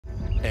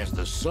As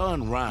the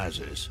sun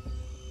rises,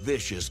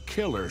 vicious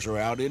killers are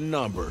out in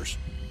numbers,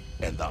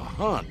 and the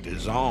hunt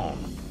is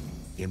on.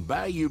 In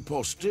Bayou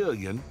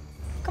Postilion,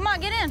 Come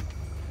on, get in.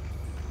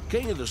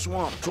 King of the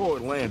Swamp Troy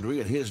Landry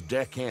and his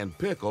deckhand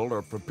Pickle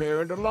are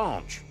preparing to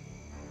launch,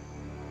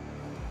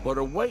 but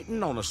are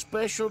waiting on a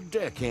special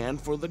deckhand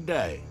for the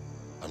day,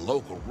 a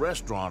local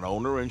restaurant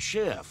owner and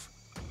chef.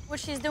 What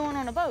she's doing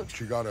on a boat?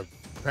 She got a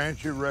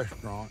fancy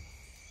restaurant,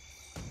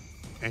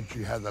 and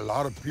she has a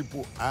lot of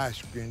people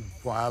asking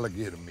for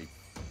alligator meat.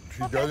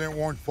 She doesn't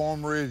want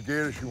farm-raised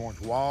gators, she wants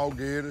wild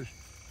gators.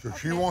 So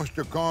she wants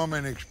to come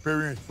and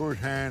experience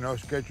firsthand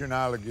us catching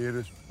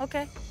alligators.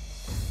 Okay.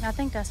 I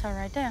think that's her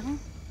right there, huh?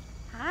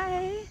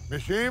 Hi.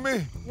 Miss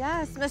Amy?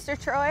 Yes, Mr.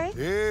 Troy.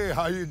 Hey,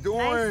 how you doing?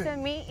 Nice to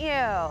meet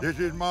you. This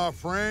is my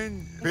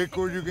friend,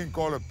 Pickles. You can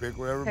call her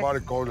Pickle. Everybody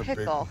calls her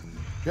Pickle.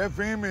 Chef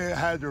Amy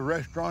has a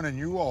restaurant in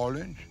New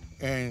Orleans,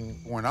 and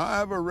when I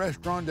have a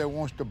restaurant that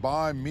wants to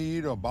buy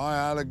meat or buy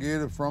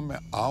alligator from me,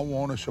 I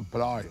want to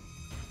supply it.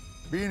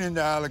 Being in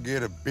the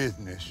alligator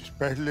business,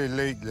 especially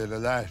lately, the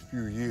last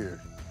few years,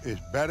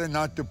 it's better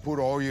not to put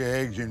all your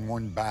eggs in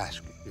one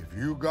basket. If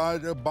you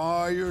got a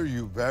buyer,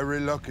 you're very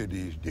lucky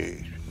these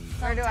days.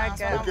 Where do I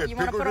go? Okay, You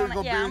wanna Pickles put is on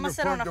gonna yeah, be I'm in gonna the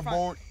sit on front the of the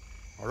front.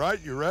 boat. All right,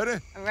 you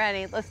ready? I'm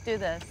ready. Let's do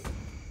this.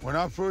 When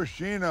I first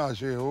seen her, I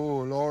said, oh,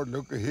 Lord,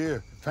 look at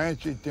here.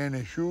 Fancy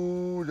tennis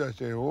shoes. I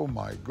said, oh,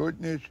 my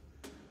goodness.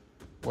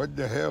 What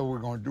the hell we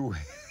gonna do?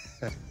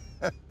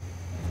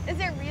 Is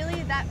it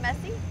really that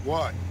messy?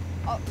 What?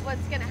 Oh,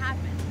 what's gonna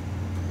happen?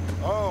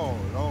 Oh,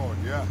 Lord,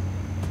 yeah.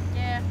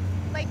 Yeah.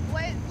 Like,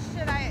 what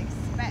should I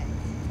expect?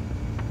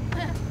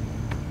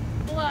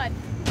 Blood.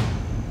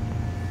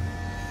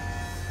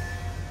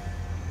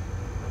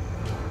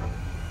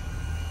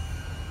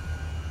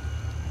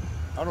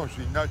 I don't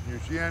see nothing. You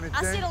see anything?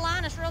 I see the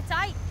line. It's real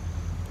tight.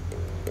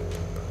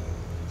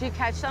 Did you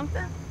catch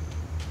something?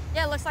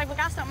 Yeah, it looks like we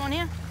got something on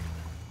here.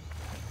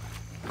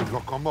 He's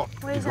gonna come up.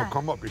 Where He's is gonna that?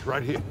 come up. He's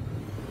right here.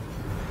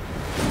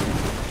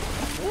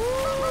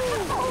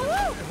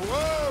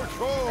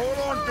 Whoa,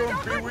 hold on to him,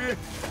 Pee-wee.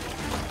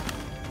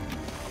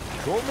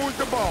 Show him who's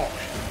the boss.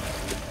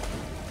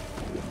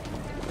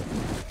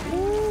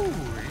 Ooh,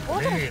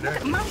 Look at man,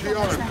 him. Look at him. see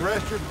how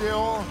aggressive they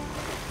are?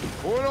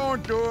 Hold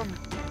on to him.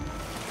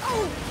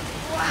 Oh,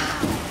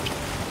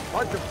 wow.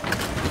 Watch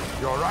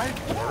him. You all right?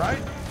 All right?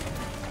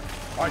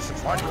 Watch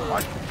him, watch him,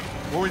 watch him.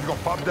 Oh, he's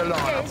gonna pop the line.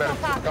 Yeah, I he's better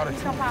gonna pop got it.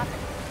 He's gonna pop it.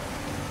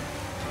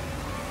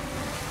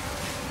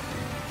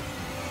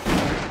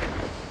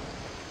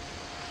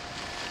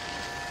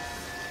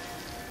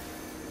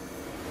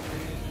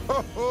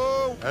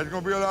 Oh, that's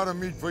gonna be a lot of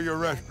meat for your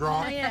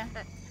restaurant. Oh, yeah.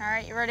 All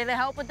right, you ready to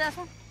help with this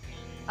one?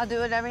 I'll do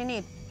whatever you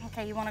need.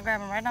 Okay, you want to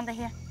grab him right under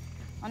here?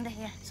 Under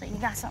here, so you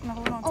got something to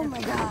hold on to. Oh,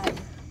 my God.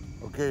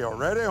 Okay, y'all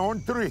ready? On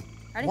three.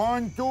 Ready?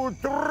 1, 2,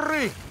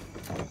 3.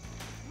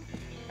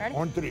 Ready?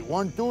 On three.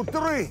 1, 2,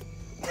 3.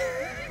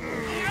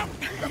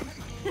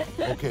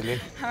 Okay, Lee.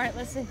 All right,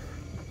 let's see.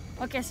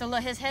 Okay, so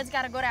look, his head's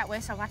got to go that way,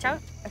 so watch out.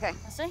 Okay.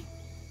 Let's see.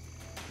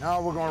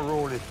 Now we're gonna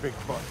roll this big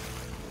butt.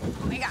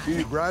 Oh, my God.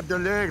 See, grab the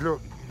leg.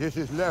 Look, this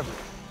is level.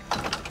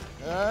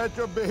 That's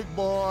a big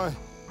boy.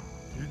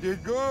 You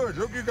did good.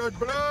 Look, you got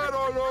blood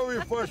all over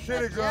you for a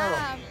city girl.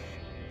 job.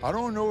 I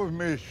don't know if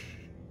Miss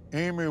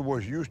Amy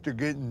was used to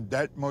getting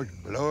that much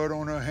blood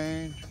on her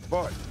hands,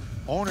 but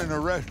owning a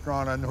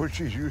restaurant, I know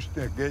she's used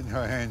to getting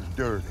her hands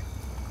dirty.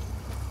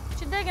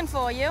 What you digging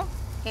for, you?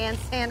 Hand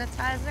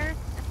sanitizer.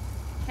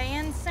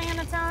 Hand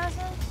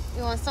sanitizer?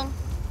 You want some?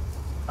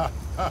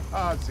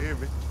 See,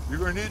 you're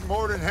gonna need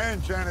more than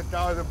hand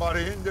sanitizer by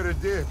the end of the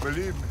day,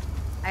 believe me.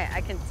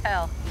 I can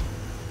tell.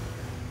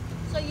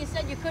 So you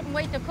said you couldn't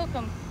wait to cook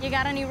them. You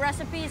got any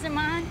recipes in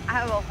mind? I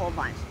have a whole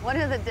bunch. One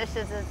of the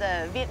dishes is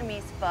a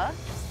Vietnamese pho,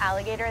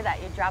 alligator that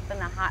you drop in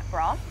the hot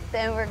broth.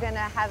 Then we're gonna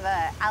have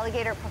a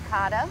alligator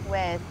piccata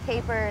with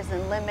capers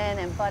and lemon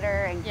and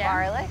butter and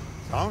garlic.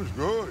 Sounds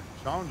good.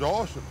 Sounds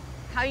awesome.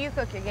 How you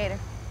cook your gator?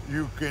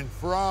 You can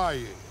fry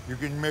it. You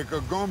can make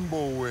a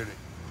gumbo with it.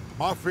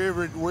 My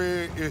favorite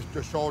way is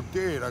to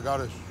saute it. I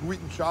got a sweet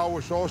and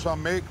sour sauce I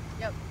make.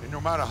 Yep. And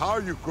no matter how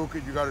you cook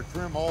it, you got to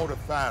trim all the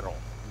fat off.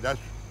 That's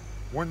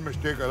one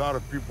mistake a lot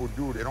of people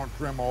do. They don't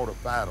trim all the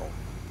fat off.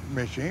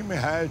 Miss Amy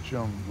had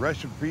some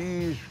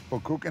recipes for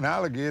cooking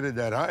alligator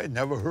that I had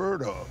never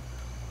heard of.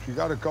 She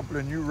got a couple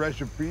of new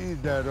recipes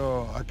that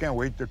I can't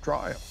wait to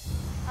try them.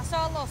 I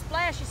saw a little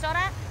splash. You saw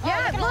that? Yeah, oh,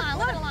 look at the look, line.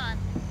 Look at the line.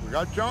 We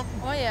got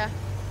something? Oh, yeah.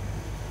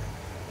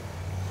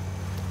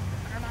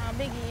 I don't know how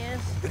big he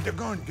is. Get the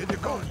gun, get the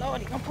gun.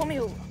 Lord, he's gonna pull me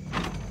over.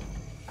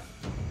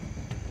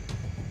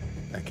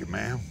 Thank you,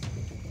 ma'am.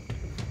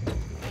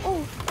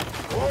 Oh,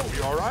 Oh,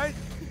 you all right?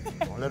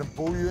 Don't let him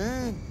pull you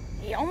in.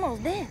 he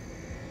almost did.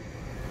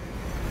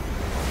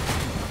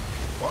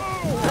 Whoa,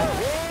 whoa,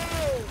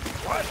 whoa!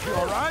 What, you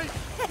all right?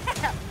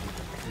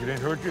 You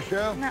didn't hurt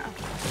yourself? No.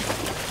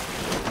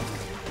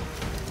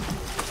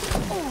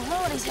 Oh,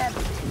 Lord, he's heavy.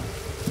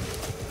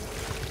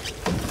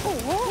 Oh,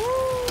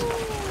 whoa.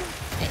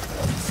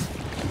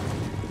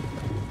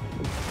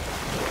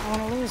 I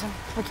want to lose him.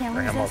 We can't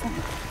Bring lose him this up.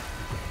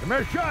 one. Give me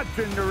a shot,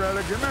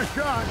 Cinderella. Give me a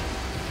shot.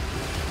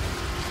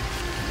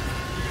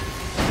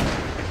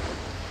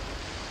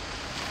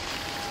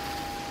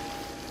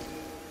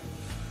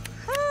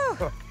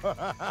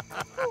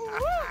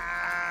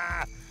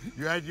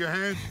 You had your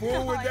hands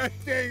full with that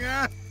thing,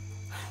 huh?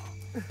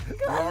 You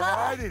all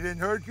right? It didn't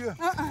hurt you?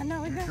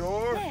 No, we're good.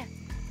 Sure? Yeah.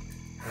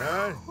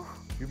 Yeah.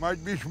 She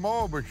might be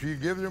small, but she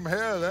gives them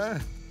hell, huh?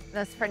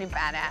 That's pretty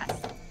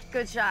badass.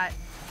 Good shot.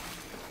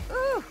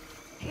 Ooh,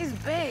 he's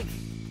big.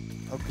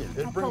 Okay,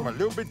 let's bring him a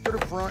little bit to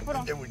the front,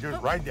 and then we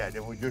just ride that,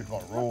 and we're just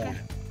gonna roll.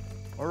 Okay.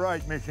 All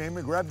right, Miss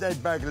Amy, grab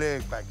that back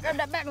leg back there. Grab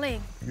that back leg.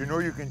 You know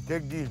you can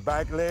take these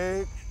back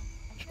legs,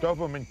 stuff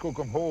them and cook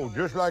them whole,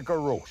 just like a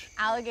roast.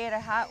 Alligator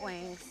hot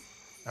wings.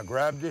 Now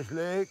grab this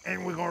leg,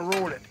 and we're gonna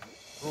roll it.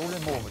 Roll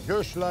him over,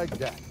 just like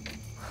that.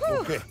 Whew.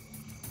 Okay.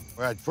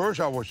 Well, at first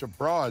I was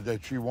surprised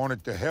that she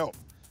wanted to help.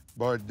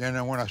 But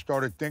then when I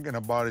started thinking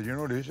about it, you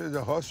know, this is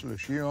a hustler.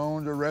 She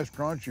owns a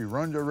restaurant, she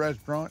runs a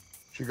restaurant.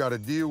 She got to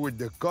deal with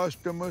the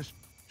customers.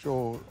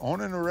 So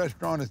owning a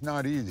restaurant is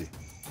not easy.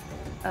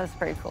 That's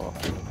pretty cool.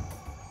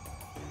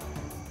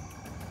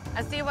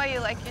 I see why you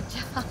like your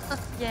job.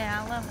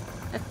 Yeah, I love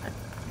it.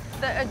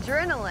 The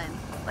adrenaline,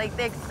 like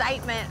the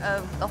excitement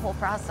of the whole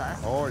process.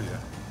 Oh, yeah.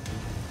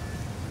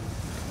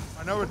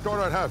 I never thought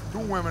I'd have two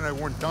women at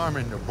one time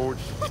in the boat.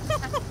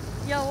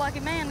 You're a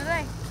lucky man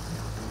today.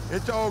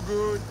 It's all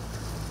good.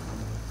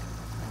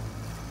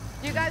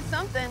 You got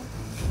something.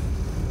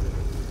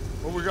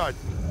 What we got?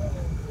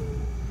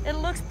 It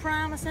looks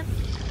promising.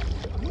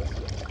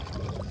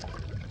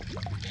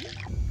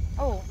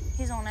 Oh,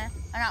 he's on there.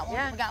 I got one.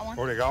 Yeah. We got one.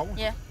 Oh, they got one?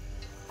 Yeah.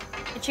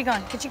 Get your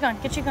gun. Get your gun.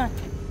 Get your gun.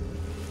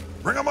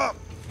 Bring him up.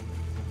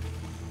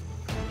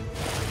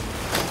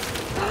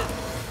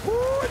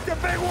 Ooh, it's a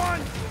big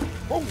one.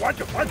 Oh, watch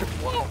it, watch it.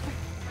 Whoa.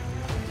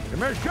 Give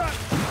me a shot.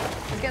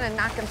 He's gonna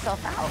knock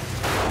himself out.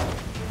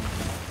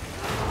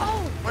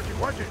 Oh. Watch it,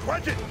 watch it,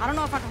 watch it. I don't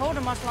know if I can hold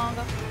him much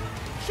longer.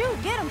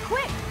 Shoot, get him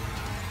quick.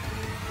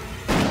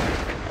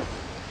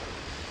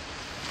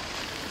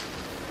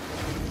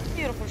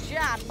 Beautiful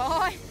shot,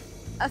 boy.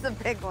 That's a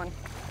big one.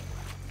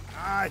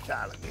 Nice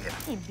alligator.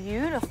 He's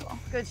beautiful.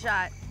 Good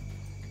shot.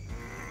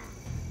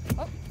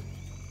 Oh,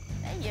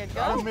 there you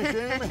Got go. him, Miss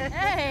Amy.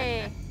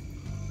 Hey.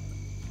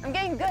 I'm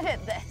getting good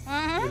at this.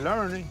 You're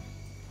learning.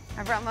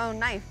 I brought my own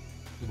knife.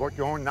 You bought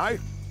your own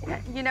knife?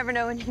 You never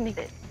know when you need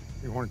it.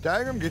 You want to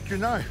tag him? Get your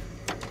knife.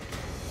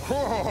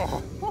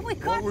 Oh, What we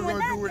what cutting we with gonna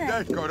that do with thing?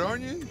 that? Cut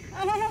onions?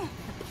 I don't know.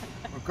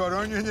 We'll cut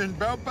onions and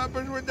bell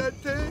peppers with that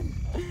thing?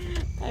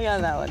 I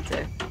got that one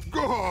too.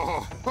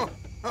 Go!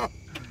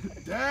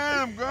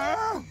 Damn,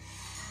 girl!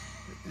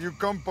 You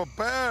come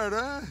prepared,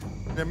 huh?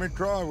 Let me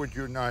try with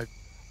your knife.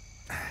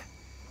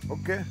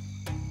 Okay.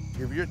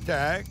 Give you a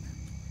tag.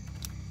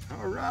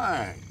 All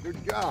right.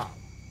 Good job.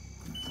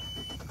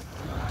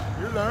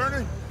 You're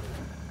learning.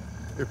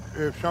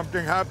 If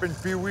something happens,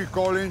 Pee-wee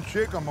call in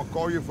sick, I'm gonna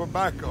call you for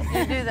backup.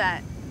 You do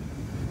that.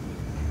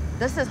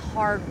 This is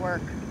hard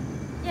work.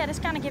 Yeah, this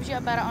kind of gives you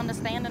a better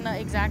understanding of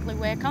exactly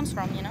where it comes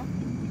from, you know?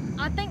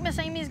 I think Miss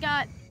Amy's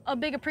got a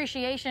big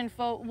appreciation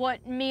for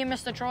what me and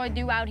Mr. Troy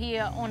do out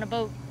here on the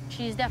boat.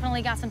 She's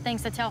definitely got some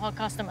things to tell her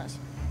customers,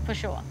 for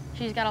sure.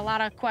 She's got a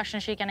lot of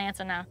questions she can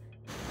answer now.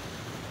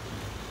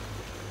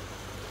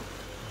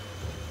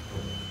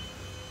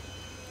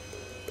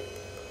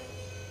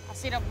 I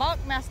see the buck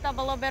messed up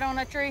a little bit on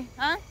the tree,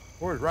 huh?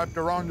 Oh, it's wrapped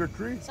around the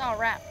tree? It's all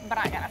wrapped, but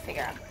I gotta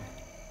figure out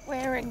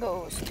where it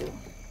goes to.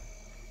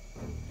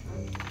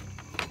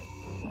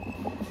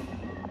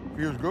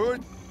 Feels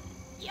good?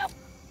 Yep,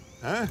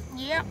 Huh?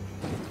 yep.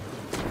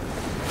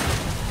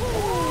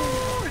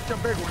 Ooh, it's a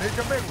big one. It's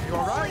a big one. You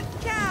all right?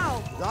 Holy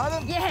cow! Got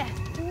him? Yeah.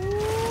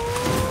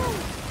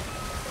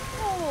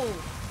 Oh.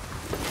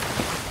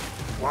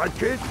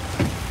 Watch it.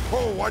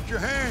 Oh, watch your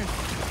hands.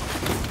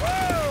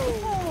 Whoa!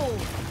 Oh.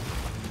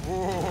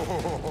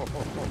 Whoa!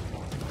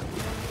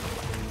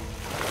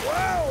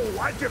 Whoa!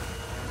 Watch it.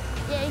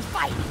 Yeah, he's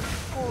fighting.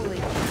 Holy.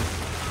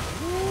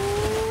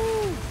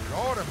 Woo!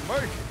 Lord have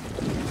mercy.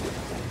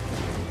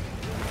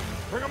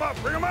 Bring him up.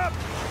 Bring him up.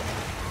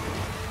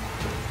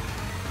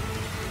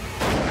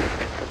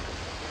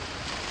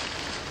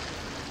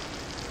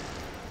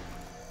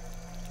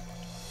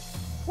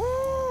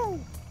 Woo!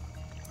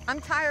 I'm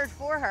tired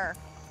for her.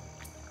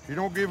 She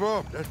don't give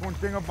up. That's one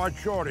thing about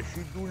Shorty.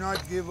 She do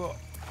not give up.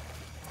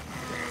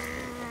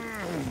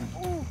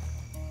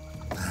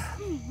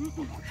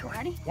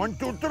 Ready? 1,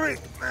 2, 3.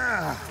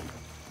 Ah.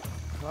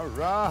 All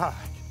right.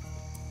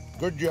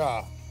 Good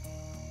job.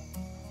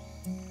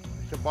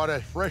 It's about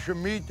as fresh a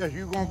meat as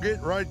you're gonna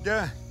get right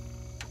there.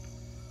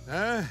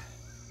 Huh?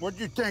 What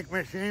do you think,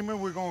 Miss Amy?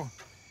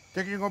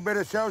 Think you're gonna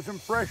better sell some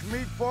fresh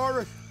meat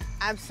for us?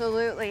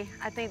 Absolutely.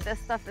 I think this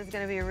stuff is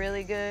gonna be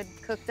really good,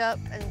 cooked up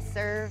and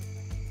served.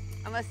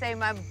 I'm gonna say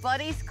my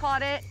buddies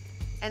caught it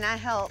and I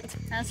helped.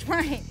 That's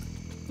right.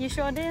 You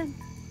sure did.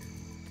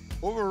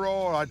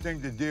 Overall, I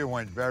think the deal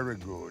went very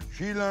good.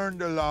 She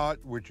learned a lot,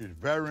 which is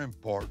very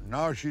important.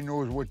 Now she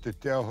knows what to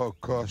tell her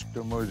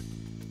customers.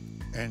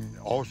 And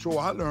also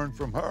I learned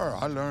from her.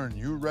 I learned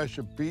new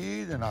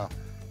recipes, and I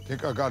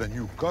think I got a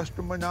new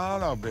customer now.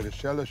 I'll better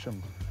sell her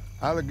some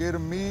alligator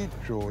meat,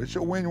 so it's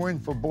a win-win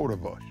for both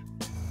of us.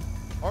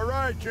 All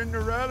right,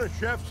 Cinderella,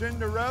 Chef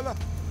Cinderella.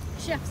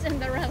 Chef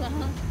Cinderella,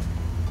 huh?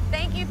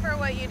 Thank you for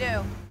what you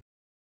do.